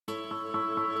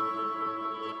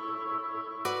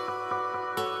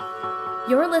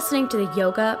You're listening to the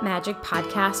Yoga Magic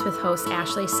Podcast with host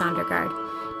Ashley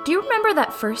Sondergaard. Do you remember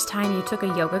that first time you took a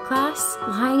yoga class,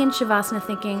 lying in Shavasana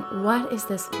thinking, what is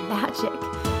this magic?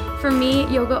 For me,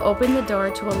 yoga opened the door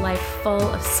to a life full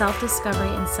of self-discovery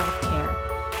and self-care.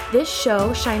 This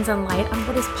show shines a light on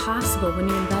what is possible when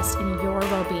you invest in your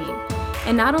well-being,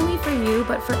 and not only for you,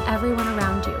 but for everyone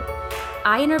around you.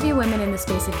 I interview women in the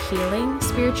space of healing,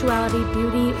 spirituality,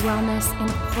 beauty, wellness, and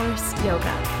of course,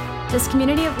 yoga. This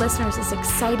community of listeners is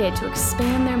excited to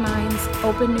expand their minds,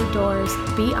 open new doors,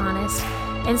 be honest,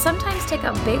 and sometimes take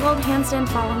a big old handstand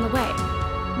fall on the way.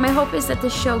 My hope is that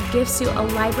this show gives you a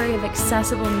library of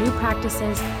accessible new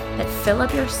practices that fill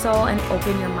up your soul and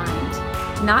open your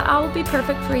mind. Not all will be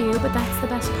perfect for you, but that's the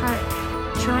best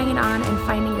part. Trying it on and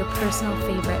finding your personal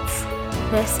favorites.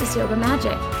 This is Yoga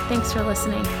Magic. Thanks for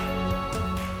listening.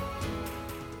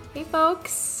 Hey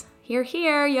folks, you're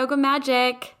here, Yoga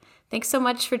Magic. Thanks so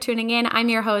much for tuning in. I'm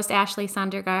your host, Ashley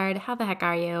Sondergaard. How the heck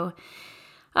are you?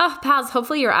 Oh, pals,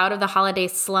 hopefully you're out of the holiday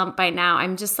slump by now.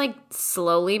 I'm just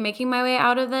slowly making my way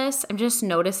out of this. I'm just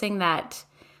noticing that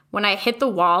when I hit the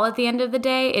wall at the end of the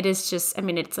day, it is just,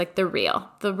 it's like the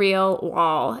real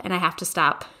wall, and I have to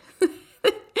stop.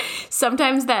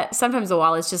 Sometimes the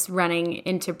wall is just running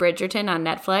into Bridgerton on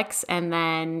Netflix, and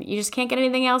then you just can't get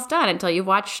anything else done until you've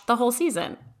watched the whole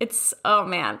season. It's, oh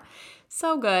man.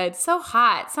 So good, so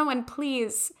hot. Someone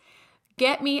please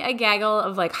get me a gaggle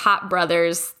of hot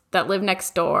brothers that live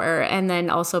next door, and then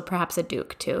also perhaps a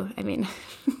duke too.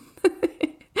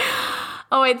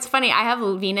 Oh, it's funny. I have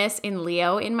Venus in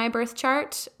Leo in my birth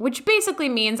chart, which basically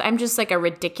means I'm just a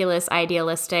ridiculous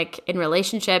idealistic in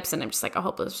relationships, and I'm just a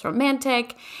hopeless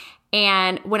romantic.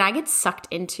 And when I get sucked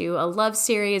into a love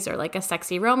series or a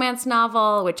sexy romance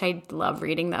novel, which I love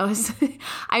reading those,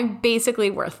 I'm basically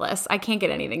worthless. I can't get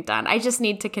anything done. I just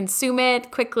need to consume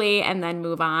it quickly and then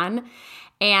move on.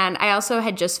 And I also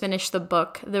had just finished the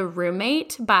book, The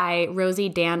Roommate by Rosie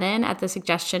Danan at the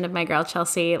suggestion of my girl,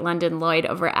 Chelsea London Lloyd,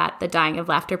 over at the Dying of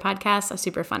Laughter podcast, a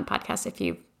super fun podcast if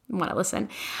you want to listen.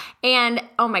 And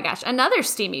oh my gosh, another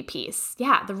steamy piece.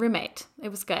 Yeah, The Roommate. It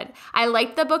was good. I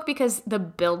liked the book because the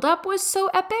buildup was so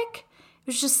epic. It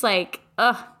was just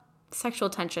sexual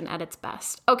tension at its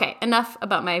best. Okay, enough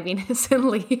about my Venus and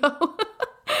Leo.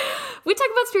 We talk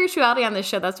about spirituality on this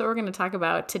show. That's what we're going to talk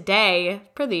about today,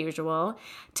 per the usual.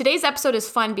 Today's episode is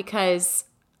fun because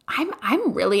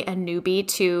I'm really a newbie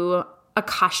to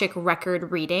Akashic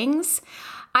record readings.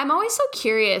 I'm always so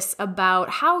curious about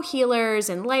how healers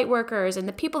and light workers and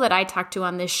the people that I talk to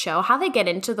on this show, how they get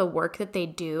into the work that they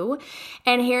do.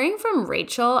 And hearing from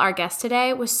Rachel, our guest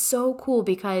today, was so cool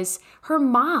because her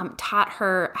mom taught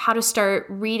her how to start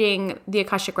reading the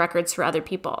Akashic records for other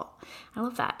people. I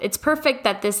love that. It's perfect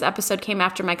that this episode came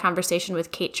after my conversation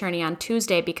with Kate Cherney on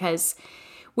Tuesday because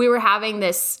we were having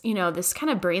this, this kind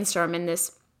of brainstorm and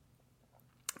this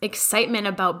excitement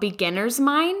about beginner's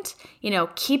mind,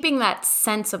 keeping that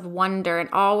sense of wonder and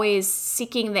always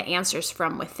seeking the answers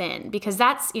from within, because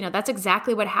that's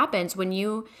exactly what happens when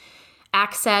you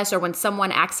access or when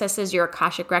someone accesses your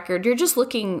Akashic record. You're just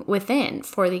looking within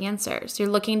for the answers. You're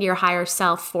looking to your higher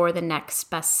self for the next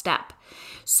best step.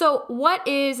 So what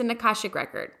is an Akashic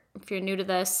record? If you're new to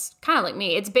this, kind of like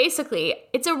me,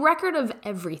 it's a record of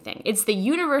everything. It's the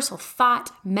universal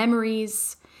thought,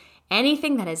 memories,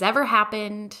 anything that has ever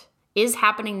happened, is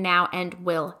happening now, and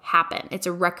will happen. It's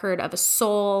a record of a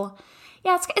soul.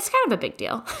 Yeah, it's kind of a big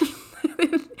deal.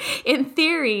 In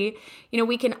theory,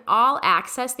 we can all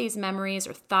access these memories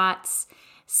or thoughts.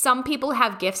 Some people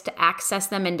have gifts to access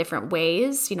them in different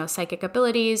ways, psychic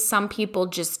abilities. Some people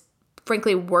just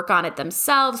frankly work on it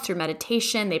themselves through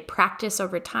meditation. They practice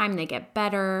over time. They get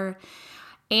better.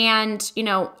 And,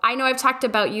 I know I've talked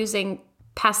about using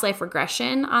past life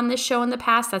regression on this show in the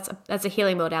past. That's a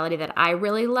healing modality that I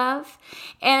really love.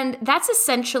 And that's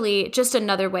essentially just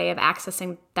another way of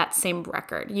accessing that same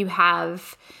record. You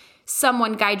have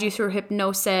someone guide you through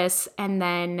hypnosis, and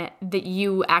then that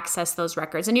you access those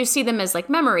records. And you see them as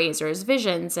memories or as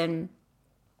visions. And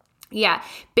yeah,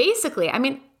 basically,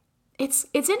 it's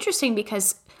interesting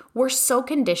because we're so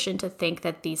conditioned to think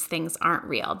that these things aren't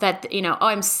real. That,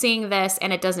 I'm seeing this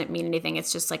and it doesn't mean anything.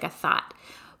 It's just a thought.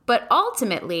 But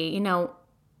ultimately,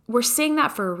 we're seeing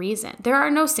that for a reason. There are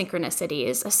no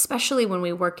synchronicities, especially when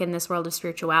we work in this world of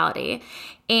spirituality.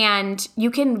 And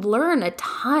you can learn a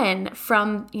ton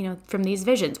from these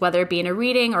visions, whether it be in a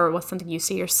reading or with something you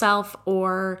see yourself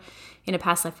or in a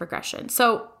past life regression.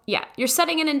 So yeah, you're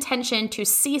setting an intention to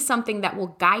see something that will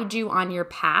guide you on your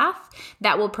path,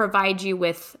 that will provide you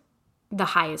with the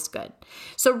highest good.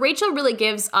 So Rachel really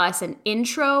gives us an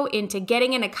intro into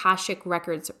getting an Akashic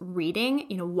Records reading,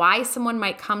 why someone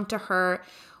might come to her,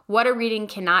 what a reading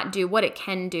cannot do, what it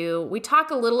can do. We talk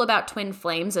a little about twin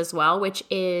flames as well, which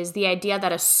is the idea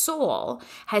that a soul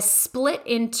has split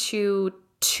into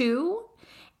two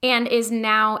and is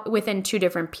now within two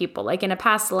different people. Like in a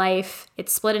past life,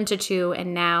 it's split into two,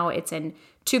 and now it's in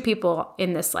two people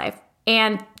in this life.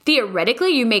 And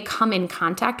theoretically, you may come in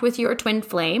contact with your twin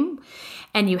flame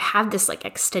and you have this like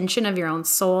extension of your own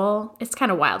soul. It's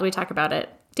kind of wild. We talk about it.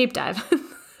 Deep dive.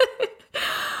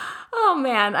 Oh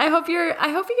man, I hope you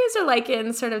guys are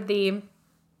liking sort of the,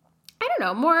 I don't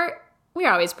know, more, we're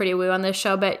always pretty woo on this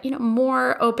show, but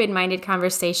more open-minded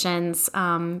conversations,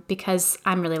 because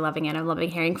I'm really loving it. I'm loving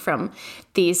hearing from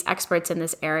these experts in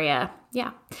this area.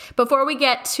 Yeah. Before we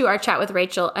get to our chat with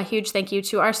Rachel, a huge thank you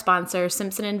to our sponsor,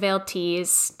 Simpson & Vail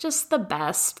Teas. Just the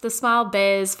best. The small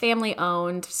biz,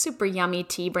 family-owned, super yummy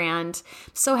tea brand.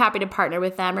 So happy to partner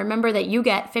with them. Remember that you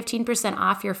get 15%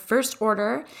 off your first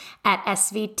order at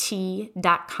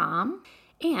svt.com.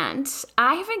 And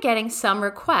I have been getting some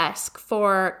requests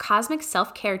for cosmic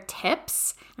self-care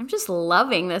tips. I'm just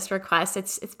loving this request.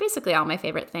 It's basically all my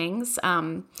favorite things.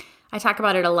 I talk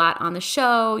about it a lot on the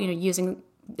show, using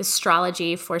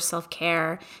astrology for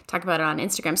self-care, talk about it on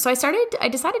Instagram. So I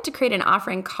decided to create an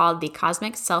offering called the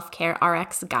Cosmic Self-Care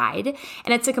RX Guide.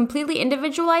 And it's a completely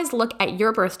individualized look at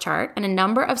your birth chart and a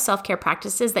number of self-care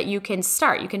practices that you can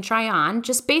try on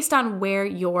just based on where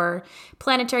your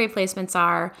planetary placements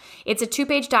are. It's a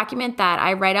 2-page document that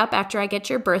I write up after I get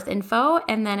your birth info,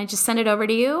 and then I just send it over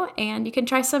to you, and you can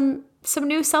try some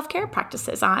new self-care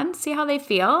practices on, see how they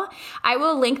feel. I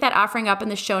will link that offering up in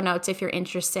the show notes if you're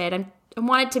interested. I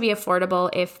want it to be affordable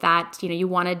if that, you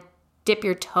want to dip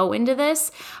your toe into this.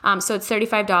 So it's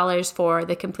 $35 for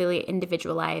the completely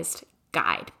individualized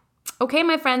guide. Okay,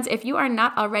 my friends, if you are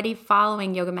not already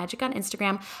following Yoga Magic on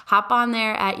Instagram, hop on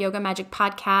there at Yoga Magic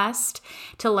Podcast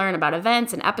to learn about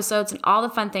events and episodes and all the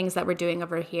fun things that we're doing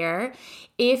over here.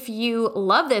 If you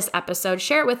love this episode,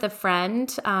 share it with a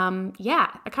friend.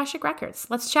 Akashic Records.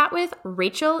 Let's chat with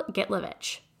Rachel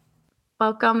Gitlovich.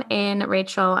 Welcome in,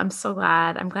 Rachel. I'm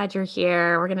glad you're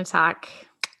here. We're going to talk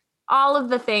all of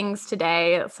the things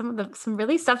today, some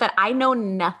really stuff that I know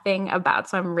nothing about.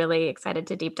 So I'm really excited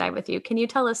to deep dive with you. Can you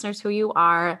tell listeners who you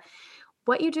are,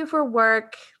 what you do for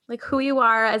work, like who you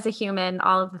are as a human,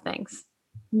 all of the things?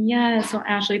 Yeah. So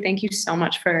Ashley, thank you so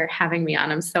much for having me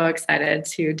on. I'm so excited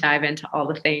to dive into all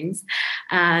the things.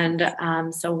 And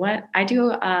so what I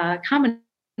do, a combination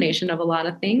of a lot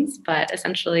of things, but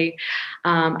essentially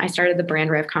I started the brand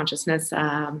Ray of Consciousness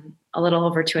a little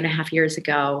over 2.5 years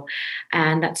ago.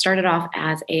 And that started off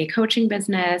as a coaching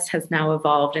business, has now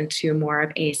evolved into more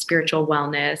of a spiritual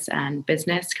wellness and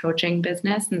business coaching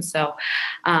business. And so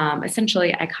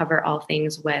essentially I cover all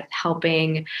things with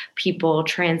helping people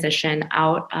transition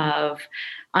out of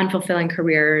unfulfilling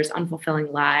careers,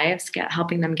 unfulfilling lives,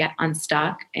 helping them get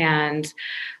unstuck and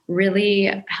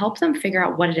really help them figure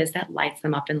out what it is that lights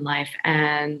them up in life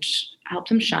and help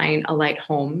them shine a light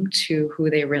home to who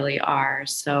they really are.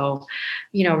 So,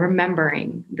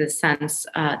 remembering the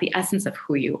essence of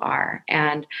who you are.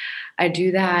 And I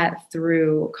do that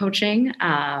through coaching,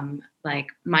 like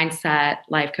mindset,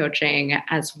 life coaching,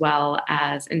 as well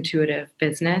as intuitive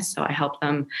business. So I help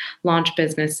them launch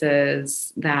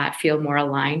businesses that feel more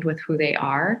aligned with who they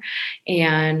are.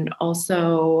 And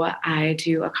also I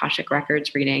do Akashic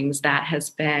Records readings. That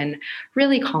has been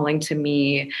really calling to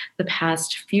me the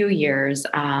past few years.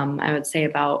 I would say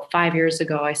about 5 years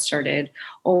ago, I started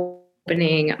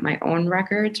opening my own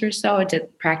records or so. I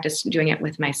did practice doing it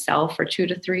with myself for 2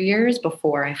 to 3 years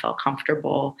before I felt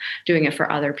comfortable doing it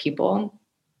for other people.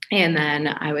 And then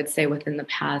I would say within the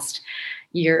past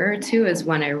year or two is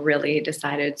when I really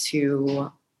decided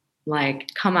to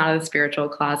come out of the spiritual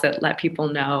closet, let people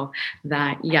know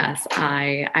that, yes,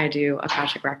 I do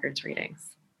Akashic Records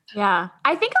readings. Yeah.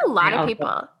 I think a lot of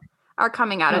people are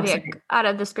coming out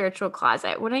of the spiritual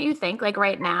closet. Wouldn't you think,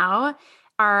 right now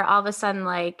are all of a sudden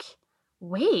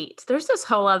wait, there's this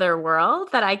whole other world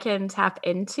that I can tap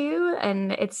into,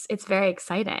 and it's very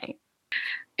exciting.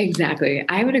 Exactly.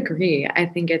 I would agree. I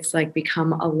think it's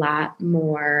become a lot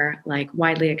more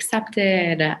widely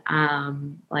accepted.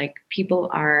 People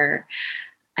are,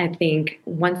 I think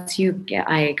once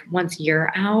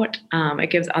you're out, it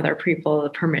gives other people the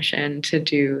permission to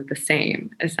do the same.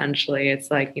 Essentially, it's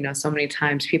so many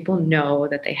times people know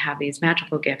that they have these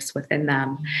magical gifts within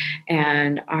them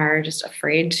and are just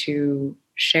afraid to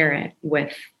share it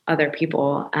with other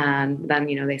people. And then,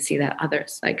 they see that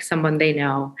others, someone they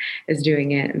know is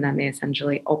doing it. And then they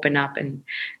essentially open up and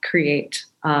create,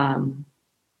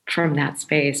 from that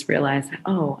space, realize that,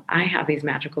 oh, I have these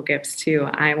magical gifts too.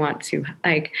 I want to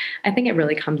I think it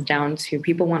really comes down to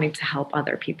people wanting to help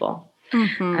other people.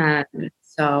 Mm-hmm. And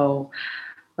so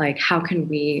like, how can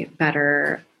we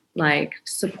better like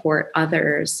support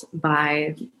others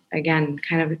by, again,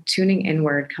 kind of tuning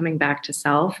inward, coming back to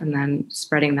self, and then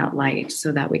spreading that light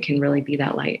so that we can really be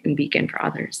that light and beacon for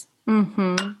others.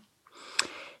 Mm-hmm.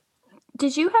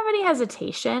 Did you have any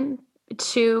hesitation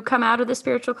to come out of the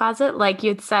spiritual closet? Like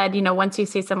you'd said, once you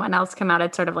see someone else come out,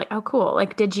 it's sort of like, oh, cool.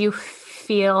 Like, did you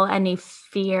feel any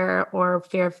fear or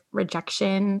fear of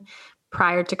rejection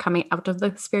prior to coming out of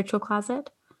the spiritual closet?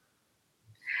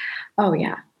 Oh,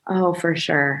 yeah. Oh, for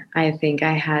sure. I think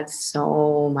I had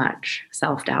so much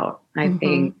self doubt. I Mm-hmm.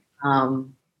 think,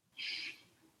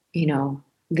 you know,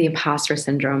 the imposter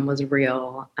syndrome was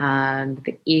real, and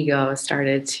the ego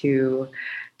started to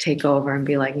take over and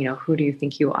be like, who do you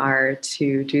think you are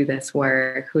to do this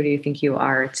work? Who do you think you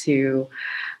are to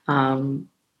um,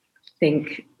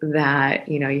 think that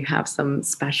you have some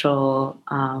special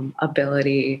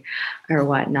ability or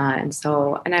whatnot? And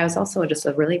so, and I was also just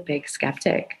a really big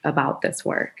skeptic about this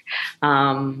work.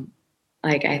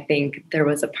 Like, I think there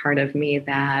was a part of me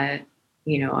that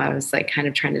I was like kind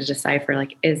of trying to decipher,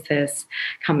 like, is this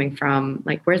coming from,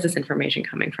 like, where's this information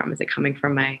coming from? Is it coming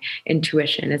from my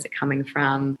intuition? Is it coming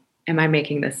from, am I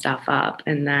making this stuff up?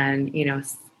 And then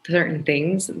certain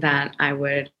things that I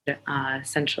would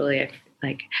essentially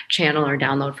like channel or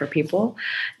download for people,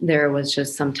 there was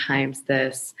just sometimes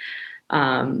this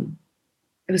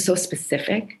it was so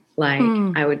specific. Like,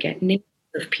 I would get names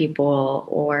of people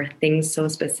or things so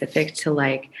specific to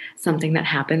like something that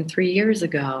happened 3 years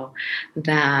ago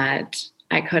that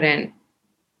I couldn't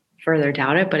further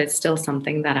doubt it, but it's still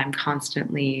something that I'm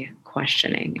constantly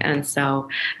questioning. And so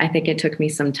I think it took me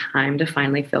some time to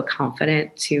finally feel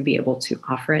confident to be able to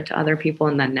offer it to other people.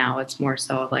 And then now it's more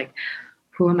so of like,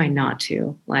 who am I not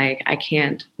to? Like, I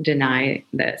can't deny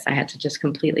this. I had to just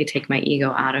completely take my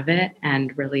ego out of it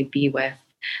and really be with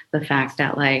the fact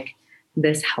that like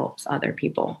this helps other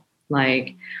people.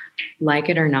 Like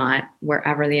it or not,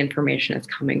 wherever the information is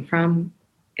coming from,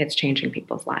 it's changing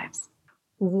people's lives.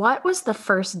 What was the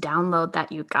first download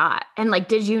that you got? And like,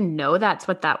 did you know that's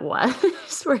what that was?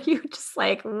 Were you just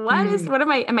like, what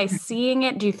am I seeing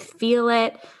it? Do you feel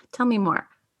it? Tell me more.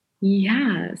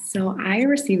 Yeah. So I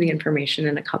receive the information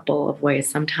in a couple of ways.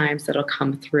 Sometimes it'll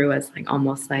come through as like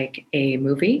almost like a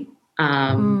movie.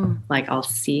 Like I'll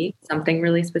see something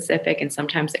really specific, and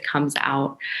sometimes it comes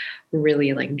out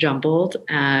really like jumbled,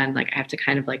 and like I have to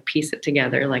kind of like piece it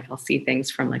together. Like I'll see things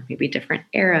from like maybe different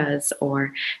eras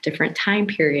or different time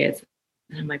periods.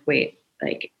 And I'm like, wait,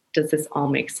 like, does this all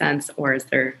make sense? Or is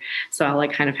there, so I'll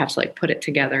like kind of have to like put it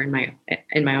together in my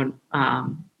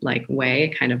own like way.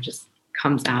 It kind of just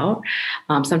comes out.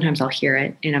 Sometimes I'll hear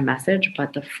it in a message,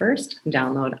 but the first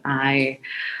download I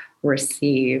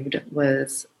received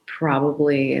was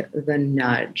probably the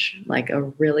nudge, like a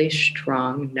really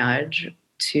strong nudge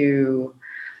to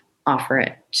offer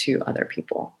it to other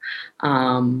people.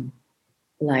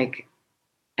 Like,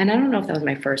 and I don't know if that was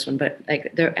my first one, but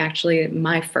like there actually,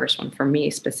 my first one for me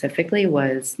specifically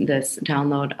was this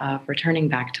download of returning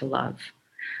back to love.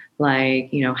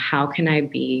 Like, how can I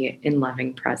be in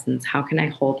loving presence? How can I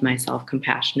hold myself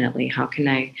compassionately? How can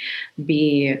I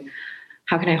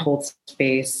hold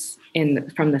space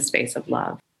from the space of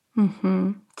love?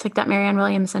 Mm-hmm. It's like that Marianne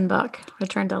Williamson book,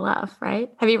 Return to Love,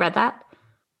 right? Have you read that?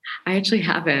 I actually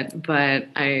haven't, but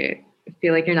I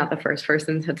feel like you're not the first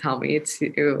person to tell me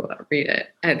to read it.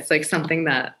 It's like something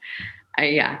that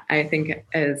I think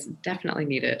is definitely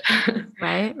needed.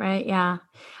 Right. Yeah.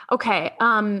 Okay.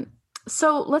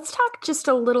 So let's talk just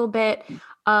a little bit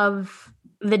of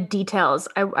the details.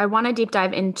 I want to deep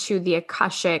dive into the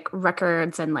Akashic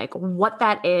records and like what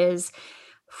that is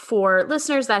for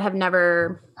listeners that have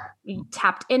never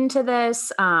tapped into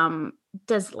this.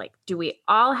 Do we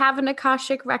all have an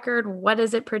Akashic record? What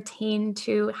does it pertain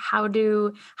to? How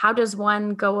does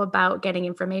one go about getting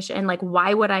information? And like,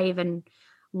 why would I even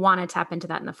want to tap into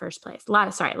that in the first place? A lot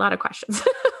of questions.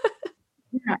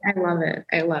 Yeah, I love it.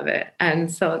 I love it.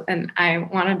 And so, and I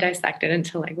want to dissect it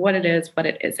into like what it is, what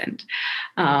it isn't.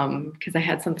 Because I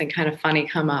had something kind of funny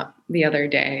come up the other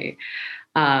day,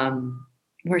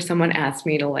 where someone asked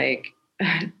me to like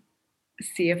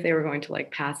see if they were going to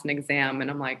like pass an exam.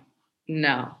 And I'm like,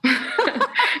 no,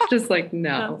 just like,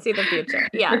 no. Don't see the future.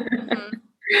 Yeah. Mm-hmm.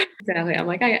 Exactly. I'm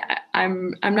like,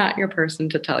 I'm not your person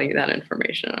to tell you that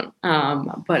information.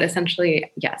 But essentially,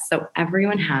 yes. So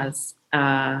everyone has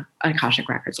an Akashic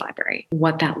Records library.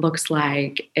 What that looks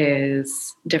like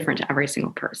is different to every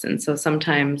single person. So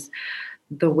sometimes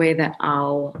the way that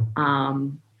I'll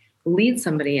lead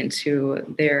somebody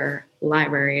into their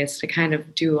library is to kind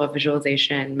of do a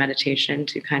visualization meditation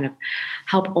to kind of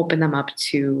help open them up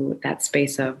to that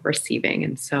space of receiving.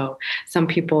 And so some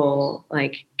people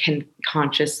like can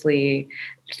consciously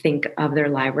think of their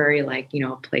library like,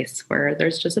 a place where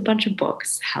there's just a bunch of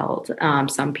books held.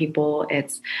 Some people,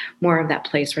 it's more of that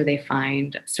place where they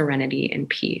find serenity and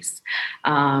peace.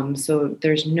 So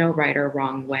there's no right or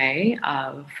wrong way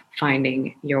of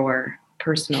finding your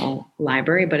personal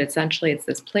library, but essentially it's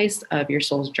this place of your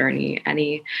soul's journey,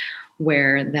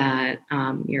 anywhere that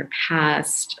your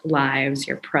past lives,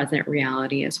 your present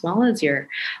reality, as well as your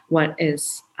what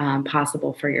is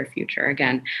possible for your future.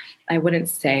 Again, I wouldn't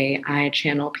say I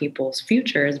channel people's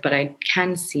futures, but I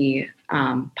can see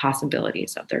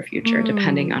possibilities of their future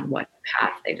depending on what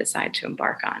path they decide to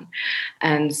embark on.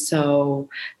 And so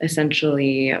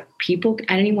essentially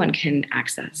anyone can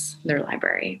access their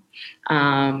library.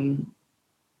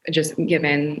 Just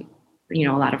given,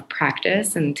 a lot of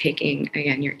practice and taking,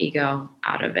 again, your ego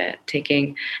out of it,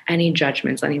 taking any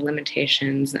judgments, any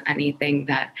limitations, anything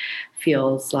that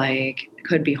feels like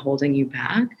could be holding you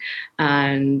back.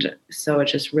 And so it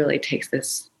just really takes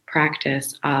this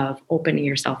practice of opening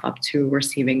yourself up to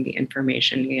receiving the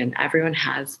information. And everyone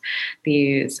has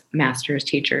these masters,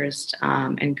 teachers,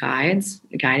 and guides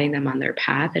guiding them on their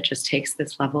path. It just takes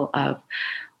this level of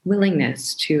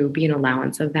willingness to be an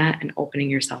allowance of that and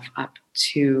opening yourself up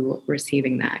to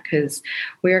receiving that, because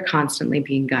we are constantly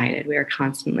being guided. We are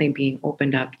constantly being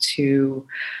opened up to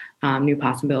new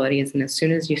possibilities. And as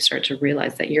soon as you start to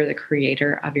realize that you're the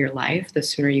creator of your life, the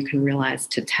sooner you can realize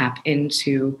to tap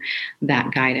into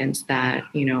that guidance that,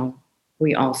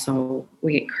 we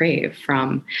crave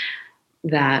from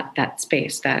that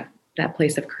space, that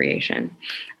place of creation.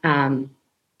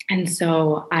 And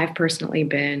so I've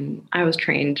personally I was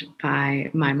trained by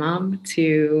my mom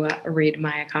to read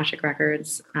my Akashic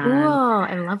records. Oh,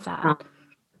 I love that.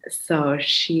 So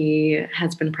she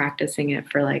has been practicing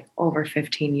it for like over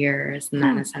 15 years. And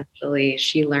then essentially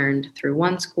she learned through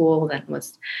one school, then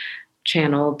was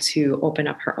channeled to open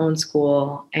up her own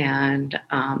school. And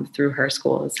through her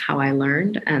school is how I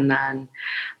learned. And then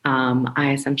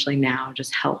I essentially now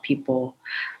just help people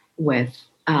with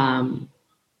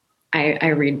I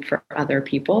read for other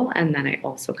people, and then I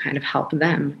also kind of help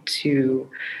them to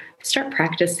start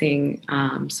practicing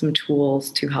some tools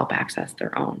to help access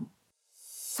their own.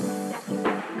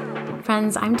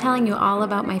 Friends, I'm telling you all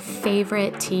about my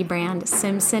favorite tea brand,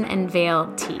 Simpson and Vale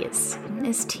Teas.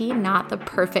 Is tea not the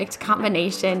perfect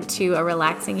combination to a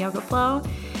relaxing yoga flow?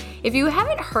 If you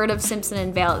haven't heard of Simpson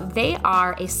and Vale, they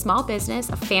are a small business,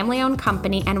 a family-owned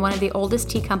company, and one of the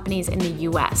oldest tea companies in the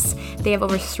US. They have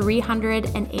over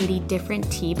 380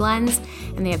 different tea blends,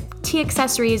 and they have tea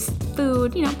accessories,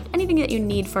 food, anything that you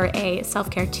need for a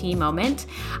self-care tea moment.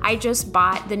 I just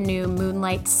bought the new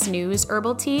Moonlight Snooze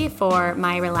herbal tea for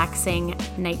my relaxing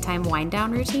nighttime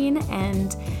wind-down routine,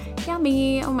 and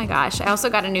yummy. Oh my gosh. I also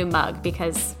got a new mug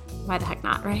because why the heck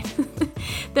not, right?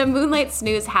 The Moonlight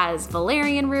Snooze has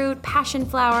valerian root, passion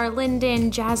flower,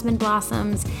 linden, jasmine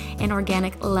blossoms, and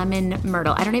organic lemon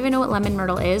myrtle. I don't even know what lemon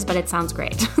myrtle is, but it sounds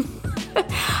great.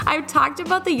 I've talked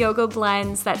about the yoga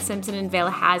blends that Simpson and Vale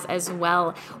has as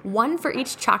well, one for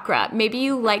each chakra. Maybe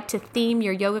you like to theme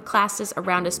your yoga classes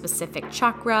around a specific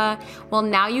chakra. Well,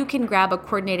 now you can grab a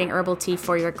coordinating herbal tea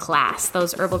for your class.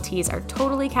 Those herbal teas are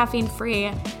totally caffeine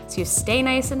free, so you stay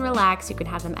nice and relaxed. You can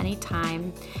have them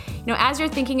anytime. As you're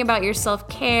thinking about your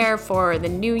self-care for the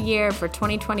new year, for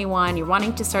 2021, you're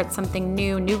wanting to start something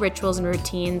new rituals and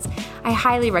routines, I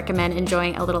highly recommend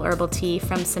enjoying a little herbal tea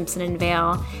from Simpson and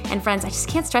Vale. And friends, I just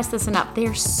can't stress this enough. They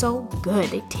are so good.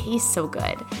 They taste so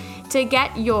good. To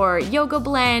get your yoga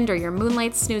blend or your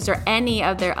Moonlight Snooze or any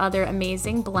of their other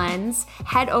amazing blends,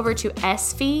 head over to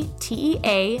svtea.com,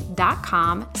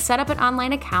 set up an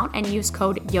online account, and use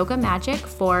code YOGAMAGIC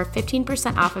for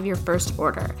 15% off of your first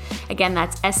order. Again,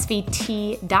 that's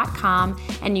svtea.com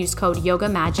and use code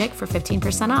YOGAMAGIC for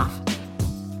 15% off.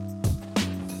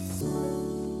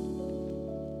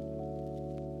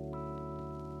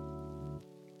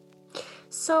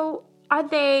 So, are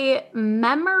they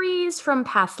memories from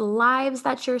past lives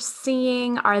that you're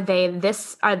seeing? Are they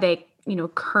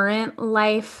current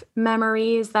life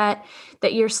memories that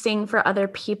you're seeing for other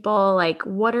people? Like,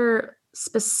 what are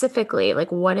specifically,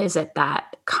 what is it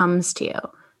that comes to you?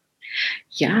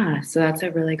 Yeah, so that's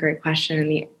a really great question.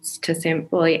 And to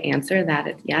simply answer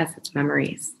that, yes, it's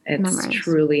memories. It's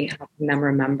truly helping them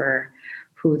remember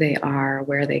who they are,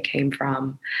 where they came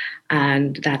from.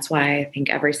 And that's why I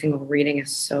think every single reading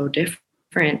is so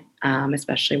different,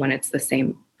 especially when it's the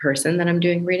same person that I'm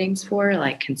doing readings for,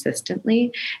 like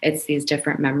consistently. It's these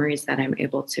different memories that I'm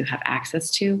able to have access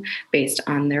to based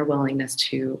on their willingness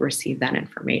to receive that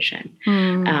information.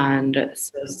 And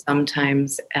so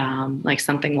sometimes, like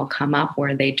something will come up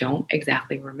where they don't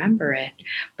exactly remember it,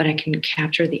 but I can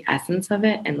capture the essence of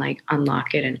it and like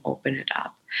unlock it and open it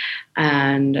up.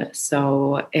 And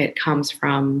so it comes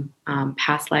from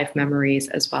past life memories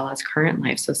as well as current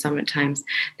life. So sometimes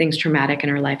things traumatic in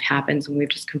our life happens and we've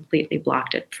just completely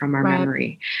blocked it from our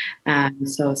memory. And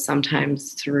so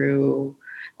sometimes through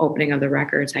opening of the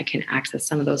records, I can access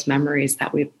some of those memories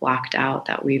that we've blocked out,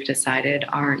 that we've decided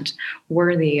aren't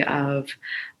worthy of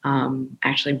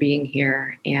actually being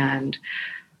here. And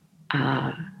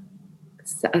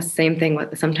same thing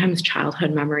with sometimes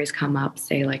childhood memories come up,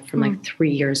 say like from like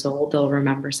 3 years old, they'll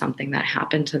remember something that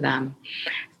happened to them.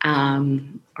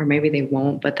 Or maybe they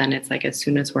won't, but then it's like, as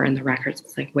soon as we're in the records,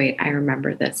 it's like, wait, I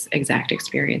remember this exact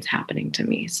experience happening to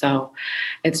me. So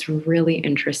it's really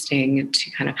interesting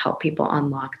to kind of help people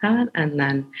unlock that. And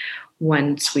then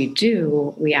once we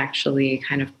do, we actually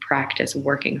kind of practice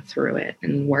working through it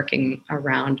and working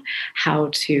around how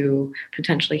to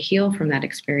potentially heal from that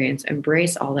experience,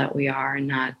 embrace all that we are, and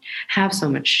not have so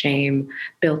much shame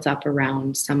built up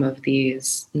around some of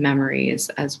these memories,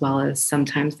 as well as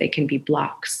sometimes they can be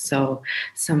blocks. So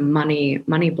some money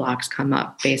blocks come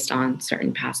up based on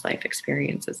certain past life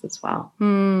experiences as well.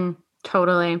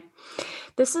 Totally.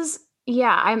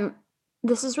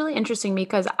 This is really interesting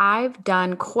because I've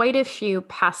done quite a few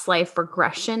past life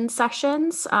regression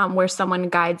sessions where someone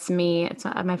guides me.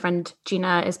 My friend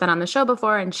Gina has been on the show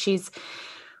before, and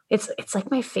it's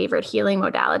like my favorite healing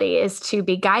modality is to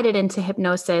be guided into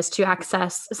hypnosis to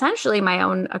access essentially my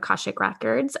own Akashic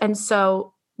records. And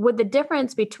so would the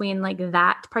difference between like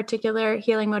that particular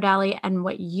healing modality and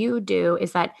what you do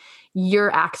is that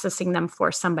you're accessing them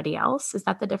for somebody else? Is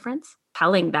that the difference?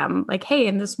 Telling them like, hey,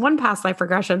 in this one past life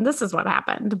regression, this is what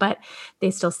happened, but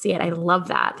they still see it. I love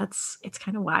that. It's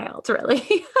kind of wild,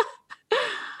 really.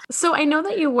 So I know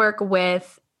that you work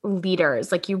with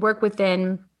leaders, like you work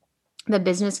within the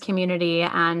business community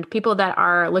and people that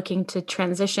are looking to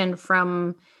transition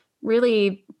from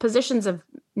really positions of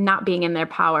not being in their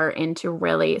power into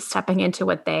really stepping into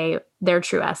what their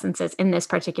true essence is in this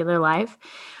particular life.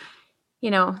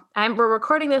 You know, we're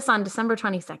recording this on December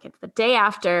 22nd, the day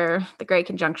after the Great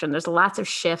Conjunction. There's lots of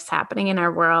shifts happening in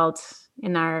our world,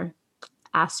 in our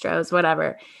astros,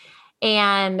 whatever.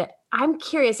 And I'm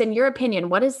curious, in your opinion,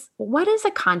 what is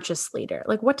a conscious leader?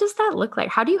 Like, what does that look like?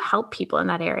 How do you help people in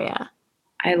that area?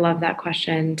 I love that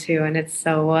question too. And it's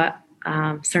so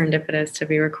serendipitous to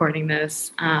be recording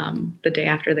this the day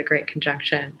after the Great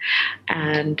Conjunction.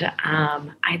 And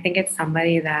I think it's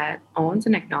somebody that owns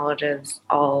and acknowledges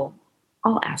all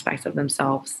aspects of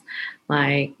themselves,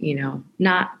 like, you know,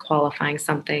 not qualifying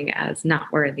something as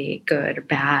not worthy, good or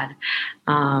bad.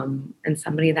 And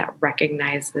somebody that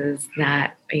recognizes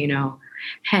that, you know,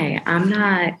 hey, I'm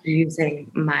not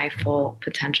using my full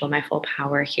potential, my full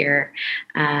power here.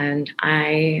 And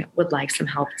I would like some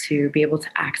help to be able to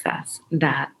access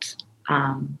that,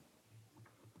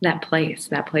 that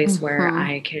place where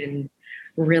I can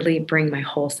really bring my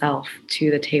whole self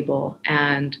to the table.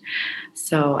 And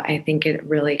so I think it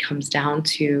really comes down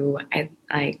to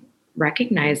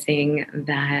recognizing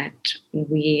that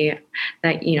you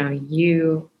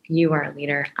are a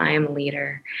leader, I am a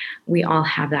leader. We all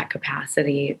have that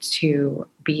capacity to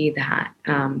be that,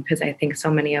 because I think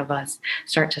so many of us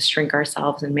start to shrink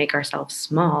ourselves and make ourselves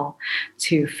small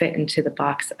to fit into the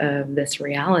box of this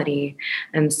reality.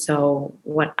 And so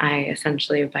what I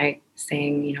essentially, by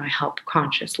saying, you know, I help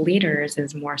conscious leaders,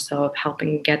 is more so of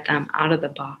helping get them out of the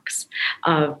box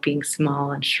of being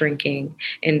small and shrinking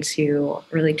into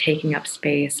really taking up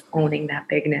space, owning that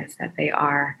bigness that they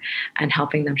are, and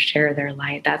helping them share their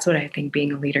light. That's what I think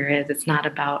being a leader is. It's not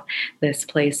about this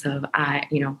place of,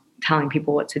 telling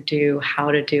people what to do,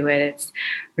 how to do it. It's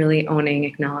really owning,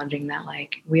 acknowledging that,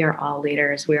 like, we are all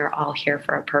leaders. We are all here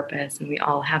for a purpose, and we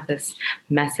all have this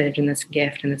message and this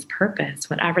gift and this purpose,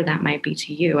 whatever that might be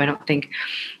to you. I don't think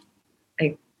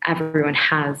like everyone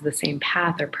has the same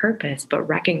path or purpose, but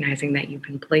recognizing that you've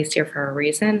been placed here for a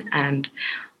reason and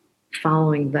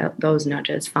following those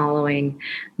nudges, following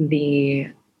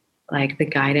the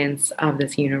guidance of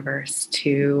this universe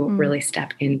to really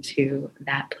step into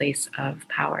that place of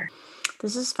power.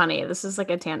 This is funny. This is like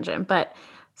a tangent, but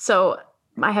so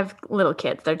I have little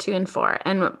kids. They're 2 and 4,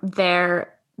 and the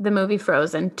movie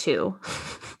Frozen 2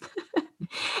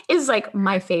 is like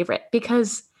my favorite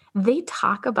because they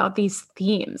talk about these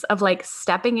themes of like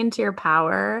stepping into your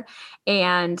power.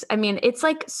 And I mean, it's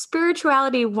like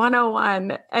spirituality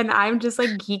 101. And I'm just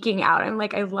like geeking out. I'm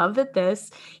like, I love that this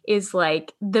is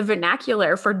like the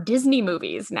vernacular for Disney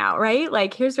movies now, right?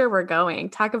 Like, here's where we're going.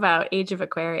 Talk about Age of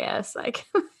Aquarius. Like,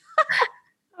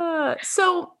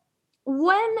 so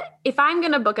when, if I'm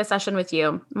going to book a session with you,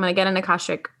 I'm going to get an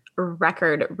Akashic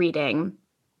record reading.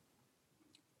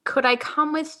 Could I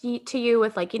come to you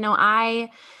with like,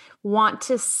 I want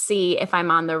to see if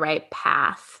I'm on the right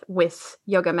path with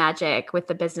Yoga Magic, with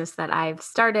the business that I've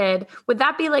started? Would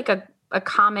that be like a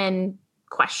common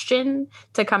question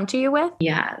to come to you with?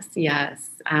 Yes,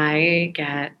 yes. I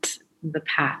get the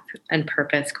path and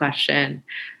purpose question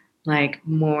like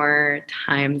more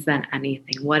times than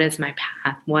anything. What is my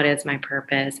path? What is my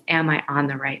purpose? Am I on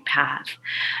the right path?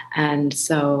 And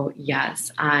so,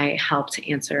 yes, I help to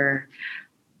answer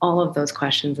all of those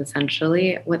questions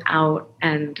essentially without,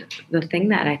 and the thing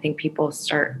that I think people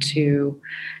start to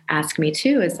ask me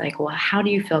too is like, well, how do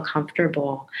you feel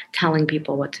comfortable telling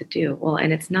people what to do? Well,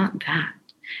 and it's not that.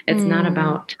 It's not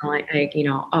about telling, like,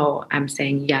 oh, I'm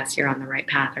saying, yes, you're on the right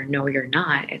path, or no, you're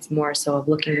not. It's more so of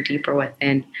looking deeper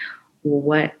within,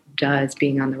 what does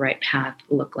being on the right path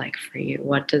look like for you?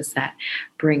 What does that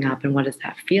bring up, and what does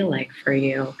that feel like for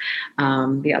you?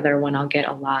 The other one I'll get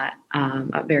a lot,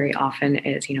 very often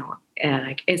is,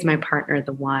 like, is my partner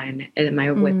the one? Am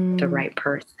I with the right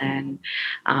person?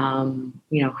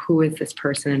 Who is this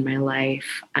person in my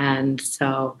life? And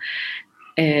so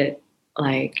it,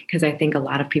 like, because I think a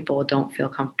lot of people don't feel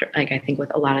comfortable. Like, I think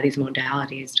with a lot of these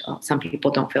modalities, some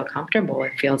people don't feel comfortable.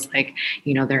 It feels like,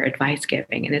 they're advice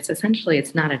giving. And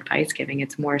it's not advice giving.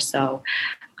 It's more so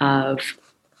of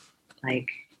like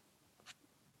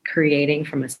creating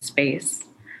from a space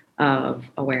of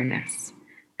awareness.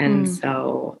 And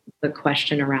so the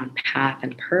question around path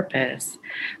and purpose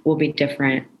will be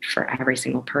different for every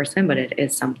single person, but it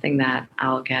is something that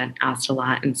I'll get asked a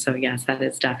lot. And so, yes, that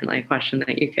is definitely a question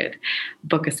that you could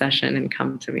book a session and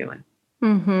come to me with.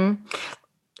 Mm-hmm.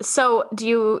 So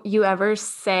do you ever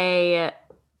say,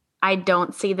 I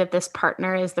don't see that this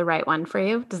partner is the right one for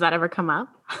you? Does that ever come up?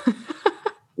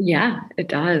 Yeah, it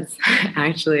does.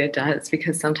 Actually, it does,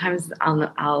 because sometimes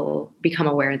I'll become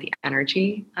aware of the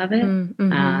energy of it,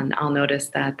 and I'll notice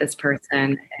that this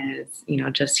person is,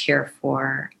 just here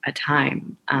for a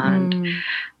time, and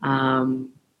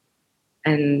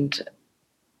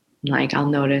like, I'll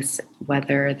notice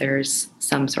whether there's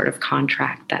some sort of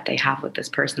contract that they have with this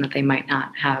person that they might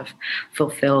not have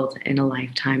fulfilled in a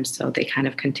lifetime. So they kind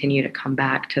of continue to come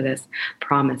back to this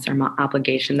promise or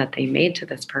obligation that they made to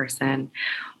this person.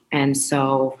 And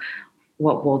so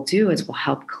what we'll do is we'll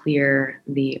help clear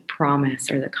the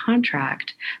promise or the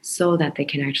contract so that they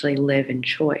can actually live in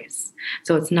choice.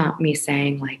 So it's not me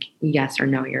saying like, yes or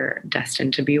no, you're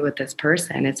destined to be with this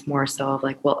person. It's more so of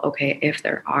like, well, okay, if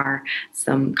there are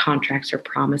some contracts or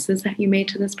promises that you made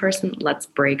to this person, let's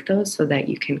break those so that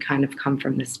you can kind of come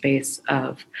from the space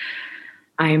of,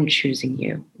 I am choosing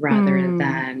you, rather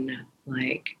than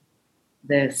like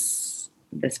this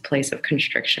place of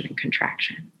constriction and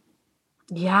contraction.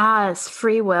 Yes,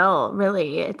 free will,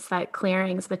 really. It's that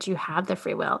clearing so that you have the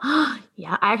free will.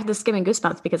 Yeah, I have this giving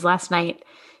goosebumps because last night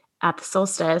at the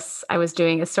solstice, I was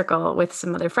doing a circle with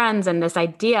some other friends, and this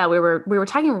idea, we were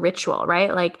talking ritual,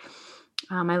 right? Like,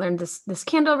 I learned this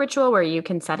candle ritual where you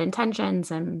can set intentions,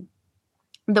 and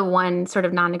the one sort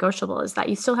of non-negotiable is that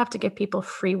you still have to give people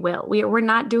free will. We're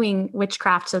not doing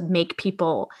witchcraft to make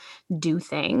people do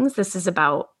things. This is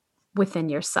about within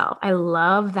yourself. I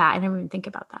love that. I never even think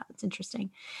about that. It's interesting.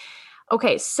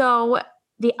 Okay. So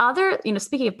the other,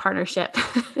 speaking of partnership,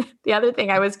 the other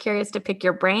thing I was curious to pick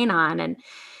your brain on,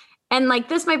 and like,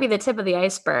 this might be the tip of the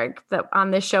iceberg that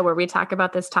on this show where we talk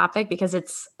about this topic, because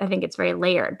I think it's very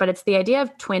layered, but it's the idea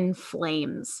of twin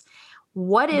flames.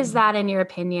 What is that in your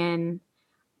opinion?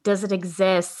 Does it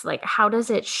exist? Like, how does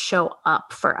it show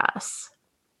up for us?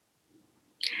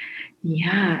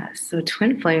 Yeah, so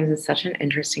twin flames is such an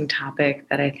interesting topic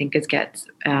that I think gets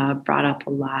brought up a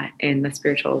lot in the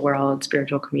spiritual world,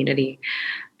 spiritual community,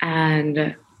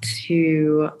 and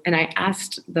I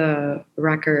asked the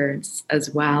records as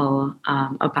well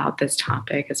about this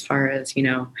topic, as far as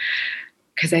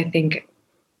because I think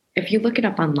if you look it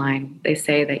up online, they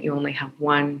say that you only have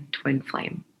one twin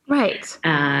flame, right?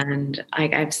 And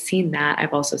I've seen that.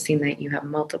 I've also seen that you have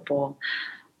multiple.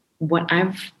 What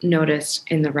I've noticed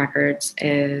in the records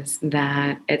is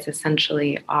that it's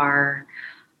essentially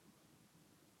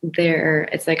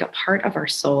it's like a part of our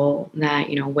soul that,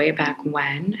 way back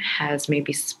when has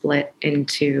maybe split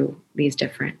into these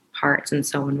different parts. And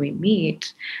so when we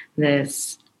meet,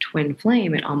 this twin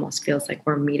flame, it almost feels like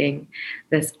we're meeting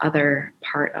this other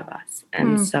part of us.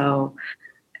 And so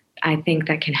I think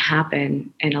that can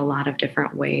happen in a lot of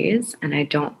different ways. And I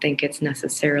don't think it's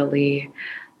necessarily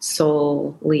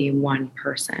solely one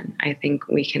person. I think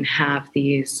we can have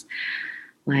these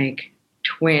like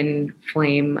twin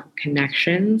flame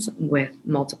connections with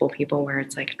multiple people where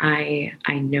it's like, I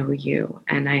know you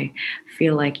and I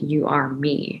feel like you are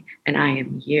me and I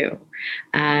am you.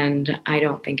 And I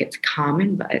don't think it's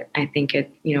common, but I think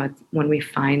it, it's, when we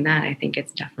find that, I think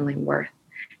it's definitely worth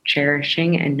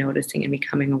cherishing and noticing and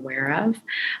becoming aware of.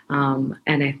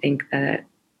 And I think that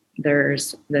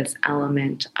there's this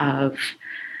element of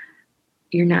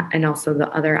you're not, and also the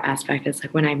other aspect is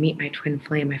like when I meet my twin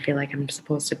flame, I feel like I'm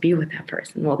supposed to be with that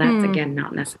person. Well, that's again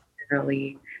not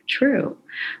necessarily true.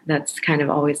 That's kind of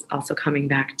always also coming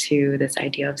back to this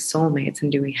idea of soulmates.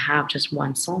 And do we have just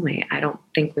one soulmate? I don't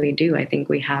think we do. I think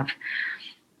we have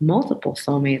multiple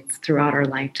soulmates throughout our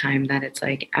lifetime, that it's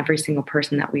like every single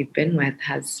person that we've been with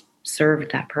has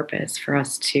served that purpose for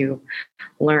us to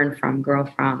learn from, grow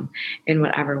from in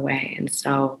whatever way. And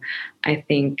so I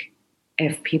think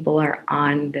if people are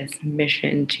on this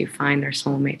mission to find their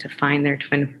soulmate, to find their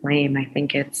twin flame, I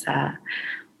think it's,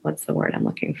 what's the word I'm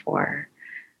looking for?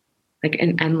 Like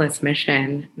an endless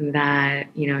mission that,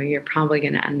 you're probably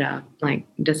going to end up like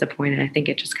disappointed. I think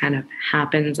it just kind of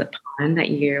happens upon that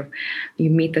you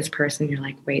meet this person, you're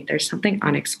like, wait, there's something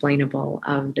unexplainable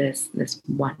of this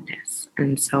oneness.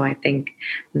 And so I think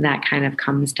that kind of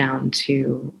comes down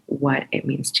to what it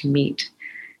means to meet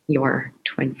your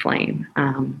twin flame.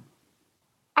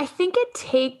 I think it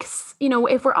takes,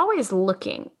 if we're always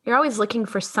looking, you're always looking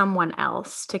for someone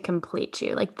else to complete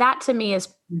you. Like that to me is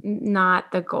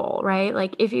not the goal, right?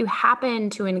 Like if you happen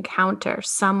to encounter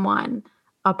someone,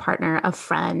 a partner, a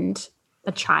friend,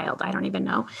 a child, I don't even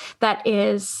know, that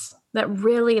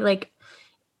really like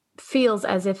feels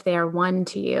as if they are one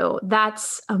to you,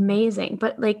 that's amazing.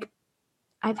 But like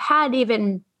I've had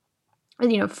even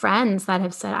friends that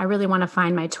have said, I really want to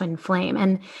find my twin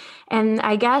flame. And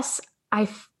I guess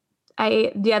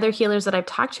the other healers that I've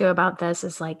talked to about this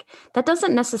is like, that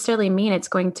doesn't necessarily mean it's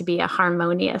going to be a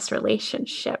harmonious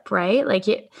relationship, right? Like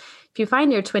if you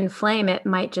find your twin flame, it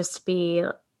might just be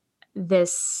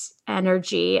this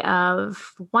energy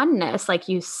of oneness, like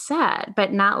you said,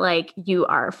 but not like you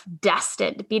are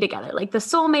destined to be together. Like the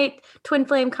soulmate twin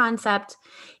flame concept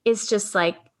is just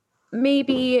like,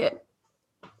 maybe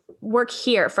work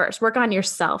here first, work on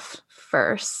yourself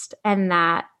first. And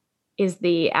that is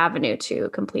the avenue to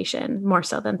completion more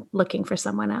so than looking for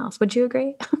someone else. Would you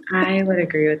agree? I would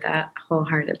agree with that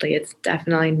wholeheartedly. It's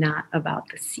definitely not about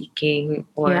the seeking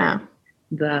or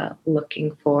the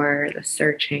looking for, the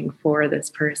searching for this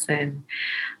person.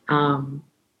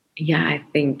 I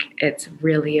think it's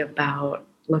really about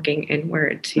looking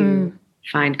inward to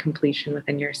find completion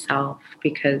within yourself.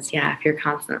 Because if you're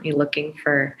constantly looking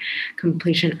for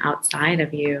completion outside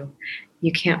of you,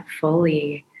 you can't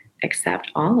fully accept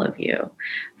all of you.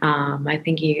 I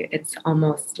think it's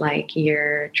almost like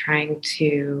you're trying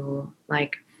to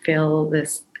like fill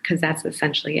this, because that's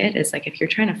essentially it. Is like if you're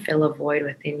trying to fill a void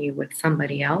within you with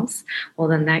somebody else, well,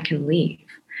 then that can leave.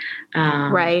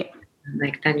 Right.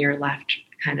 Like then you're left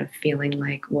kind of feeling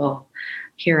like, well,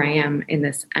 here I am in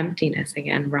this emptiness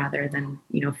again, rather than,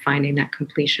 finding that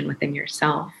completion within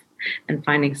yourself and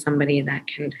finding somebody that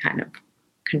can kind of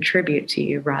contribute to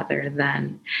you rather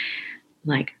than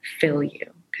like fill you.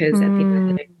 Because at the end of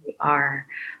the day, we are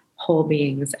whole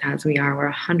beings as we are.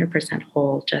 We're 100%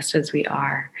 whole just as we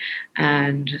are.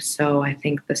 And so I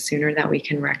think the sooner that we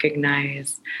can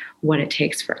recognize what it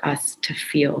takes for us to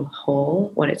feel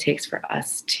whole, what it takes for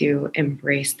us to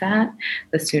embrace that,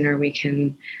 the sooner we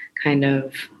can kind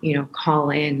of, call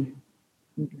in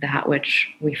that which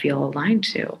we feel aligned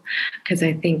to. Because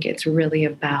I think it's really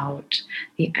about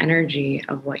the energy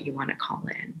of what you want to call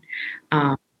in.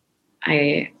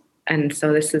 And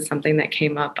so this is something that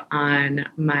came up on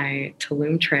my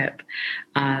Tulum trip,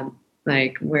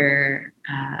 like where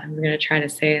I'm going to try to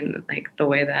say in like the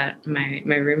way that my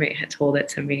roommate had told it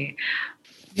to me.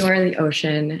 You're in the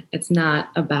ocean. It's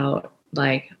not about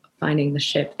like finding the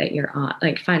ship that you're on,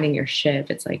 like finding your ship.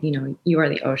 It's like, you are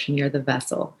the ocean, you're the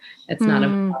vessel. It's not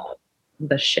about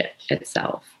the ship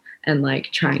itself and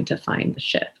like trying to find the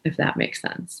ship, if that makes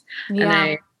sense. Yeah.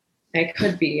 And I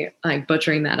could be like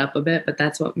butchering that up a bit, but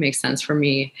that's what makes sense for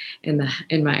me in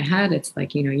my head. It's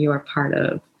like, you are part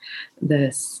of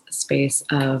this space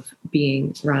of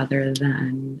being rather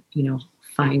than,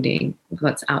 finding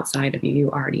what's outside of you.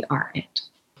 You already are it.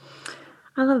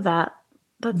 I love that.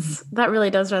 That really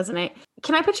does resonate.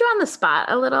 Can I put you on the spot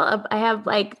a little? I have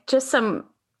like just some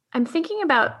I'm thinking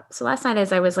about, so last night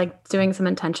as I was like doing some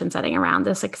intention setting around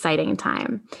this exciting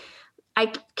time,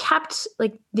 I kept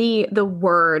like the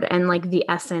word and like the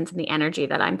essence and the energy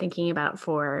that I'm thinking about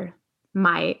for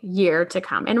my year to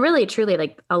come. And really truly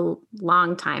like a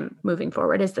long time moving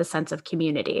forward is the sense of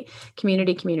community,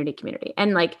 community, community, community.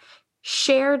 And like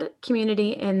shared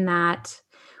community in that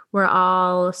we're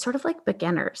all sort of like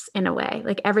beginners in a way.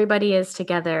 Like everybody is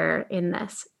together in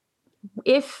this.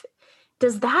 If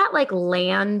does that like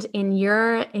land in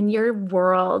your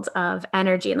world of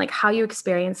energy and like how you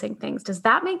experiencing things? Does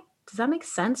that make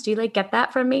sense? Do you like get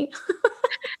that from me?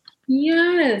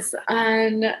 Yes.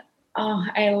 And oh,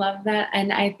 I love that.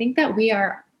 And I think that we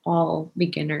are all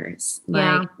beginners.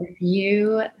 Yeah. Like, if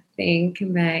you think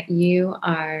that you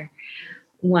are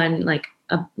one, like,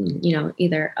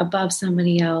 either above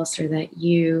somebody else, or that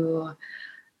you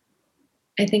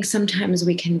I think sometimes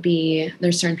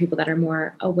there's certain people that are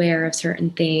more aware of certain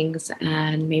things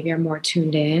and maybe are more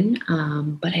tuned in.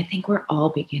 But I think we're all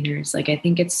beginners. Like, I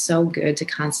think it's so good to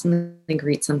constantly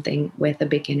greet something with a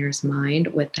beginner's mind,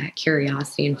 with that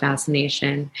curiosity and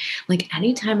fascination. Like,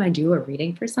 anytime I do a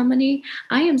reading for somebody,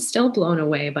 I am still blown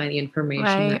away by the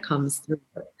information that Right. comes through.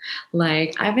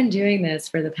 Like, I've been doing this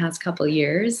for the past couple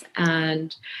years,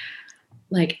 and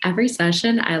like every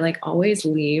session, I like always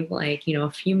leave like, a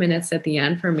few minutes at the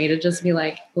end for me to just be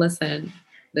like, listen,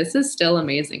 this is still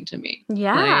amazing to me. Like,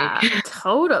 Yeah,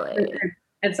 totally.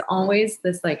 it's always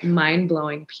this like mind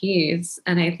blowing piece.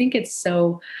 And I think it's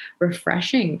so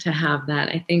refreshing to have that.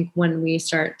 I think when we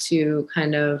start to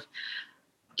kind of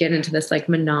get into this like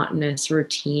monotonous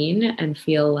routine and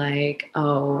feel like,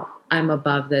 oh, I'm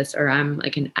above this, or I'm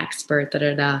like an expert, da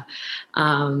da da.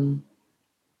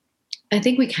 I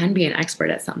think we can be an expert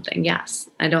at something. Yes.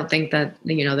 I don't think that,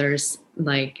 there's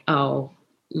like, I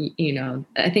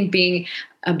think being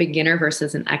a beginner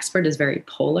versus an expert is very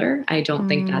polar. I don't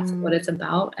think that's what it's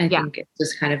about. I Yeah. think it's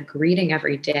just kind of greeting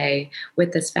every day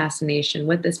with this fascination,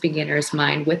 with this beginner's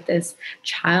mind, with this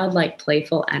childlike,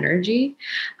 playful energy,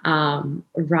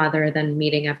 rather than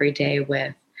meeting every day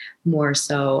with more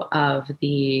so of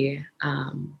the,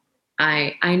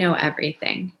 I know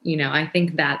everything. I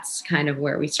think that's kind of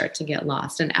where we start to get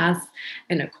lost. And as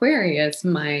an Aquarius,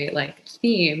 my like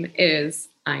theme is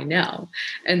I know.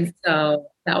 And so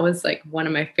that was like one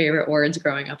of my favorite words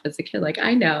growing up as a kid, like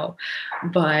I know.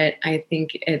 But I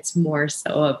think it's more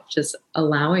so of just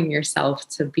allowing yourself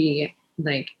to be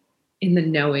like in the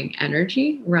knowing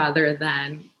energy rather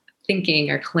than thinking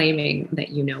or claiming that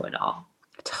you know it all.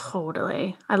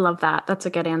 Totally. I love that. That's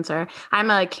a good answer. I'm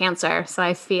a Cancer, so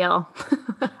I feel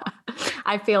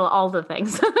I feel all the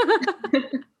things.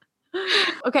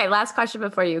 Okay, last question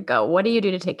before you go. What do you do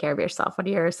to take care of yourself? What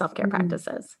are your self-care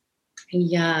practices?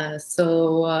 Yeah,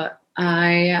 so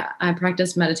I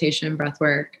practice meditation and breath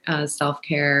work, self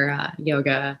care,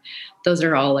 yoga. Those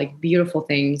are all like beautiful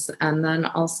things, and then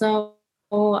also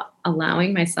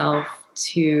allowing myself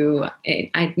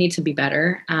I need to be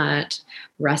better at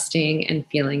resting and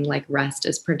feeling like rest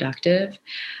is productive,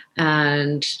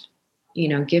 and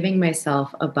giving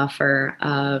myself a buffer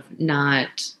of not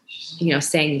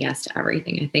saying yes to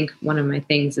everything. I think one of my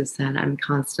things is that I'm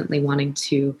constantly wanting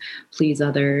to please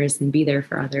others and be there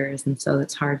for others. And so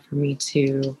it's hard for me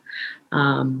to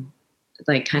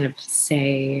like kind of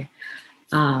say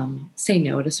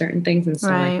no to certain things. And so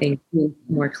I Right. think being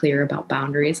more clear about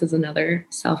boundaries is another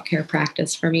self-care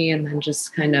practice for me. And then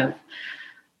just kind of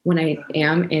when I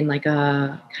am in like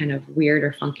a kind of weird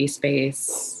or funky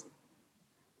space,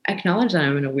 acknowledge that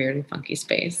I'm in a weird and funky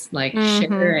space, like Mm-hmm.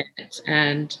 share it,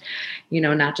 and,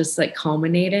 not just like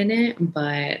culminate in it,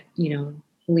 but,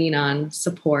 lean on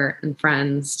support and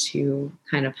friends to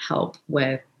kind of help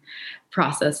with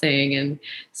processing. And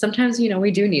sometimes,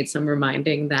 we do need some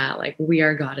reminding that like we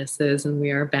are goddesses and we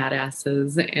are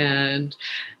badasses, and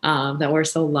that we're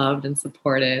so loved and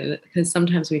supported, because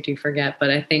sometimes we do forget. But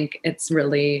I think it's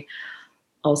really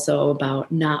also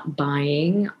about not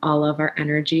buying all of our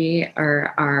energy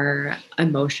or our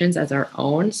emotions as our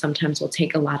own. Sometimes we'll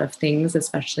take a lot of things,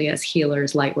 especially as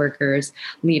healers, light workers,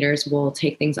 leaders, will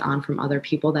take things on from other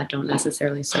people that don't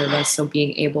necessarily serve us. So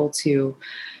being able to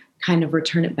kind of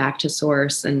return it back to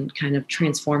source and kind of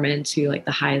transform it into like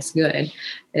the highest good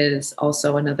is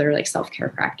also another like self-care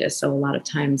practice. So a lot of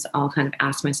times I'll kind of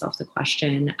ask myself the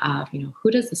question of,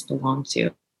 who does this belong to?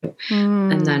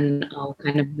 And Mm. then I'll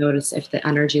kind of notice if the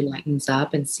energy lightens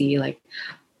up and see like,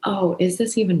 oh, is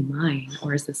this even mine,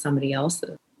 or is this somebody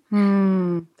else's?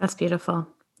 Mm. That's beautiful.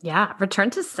 Yeah.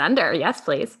 Return to sender. Yes,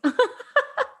 please.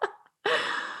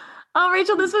 Oh,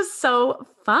 Rachel, this was so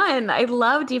fun. I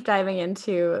love deep diving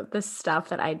into this stuff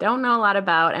that I don't know a lot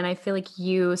about, and I feel like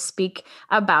you speak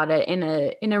about it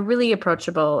in a really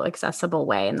approachable, accessible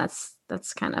way, and that's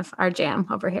kind of our jam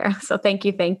over here. So thank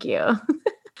you, thank you.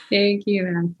 Thank you,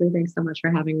 Ashley. Thanks so much for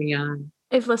having me on.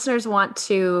 If listeners want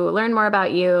to learn more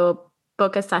about you,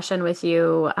 book a session with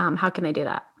you, how can they do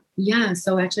that? Yeah,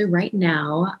 so actually, right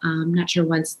now, I'm not sure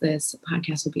once this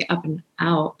podcast will be up and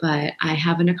out, but I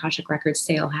have an Akashic Records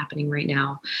sale happening right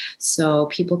now. So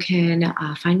people can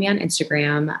find me on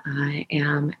Instagram. I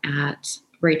am at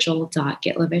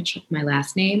Rachel.Gitlovich, my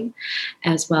last name,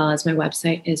 as well as my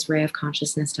website is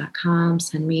rayofconsciousness.com.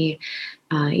 Send me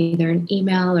either an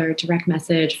email or a direct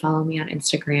message. Follow me on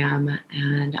Instagram,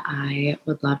 and I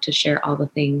would love to share all the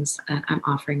things that I'm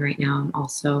offering right now. I'm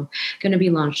also going to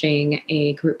be launching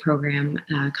a group program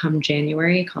come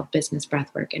January called Business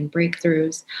Breathwork and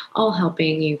Breakthroughs, all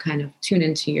helping you kind of tune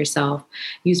into yourself,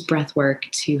 use breathwork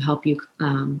to help you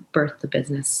birth the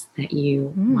business that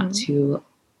you want to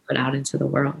put out into the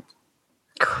world.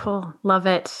 Cool. Love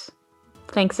it.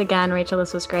 Thanks again, Rachel.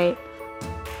 This was great.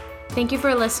 Thank you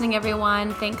for listening,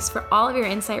 everyone. Thanks for all of your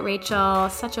insight, Rachel.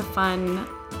 Such a fun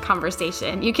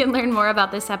conversation. You can learn more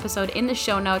about this episode in the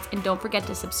show notes, and don't forget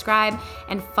to subscribe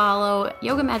and follow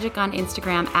Yoga Magic on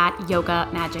Instagram at Yoga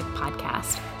Magic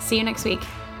Podcast. See you next week.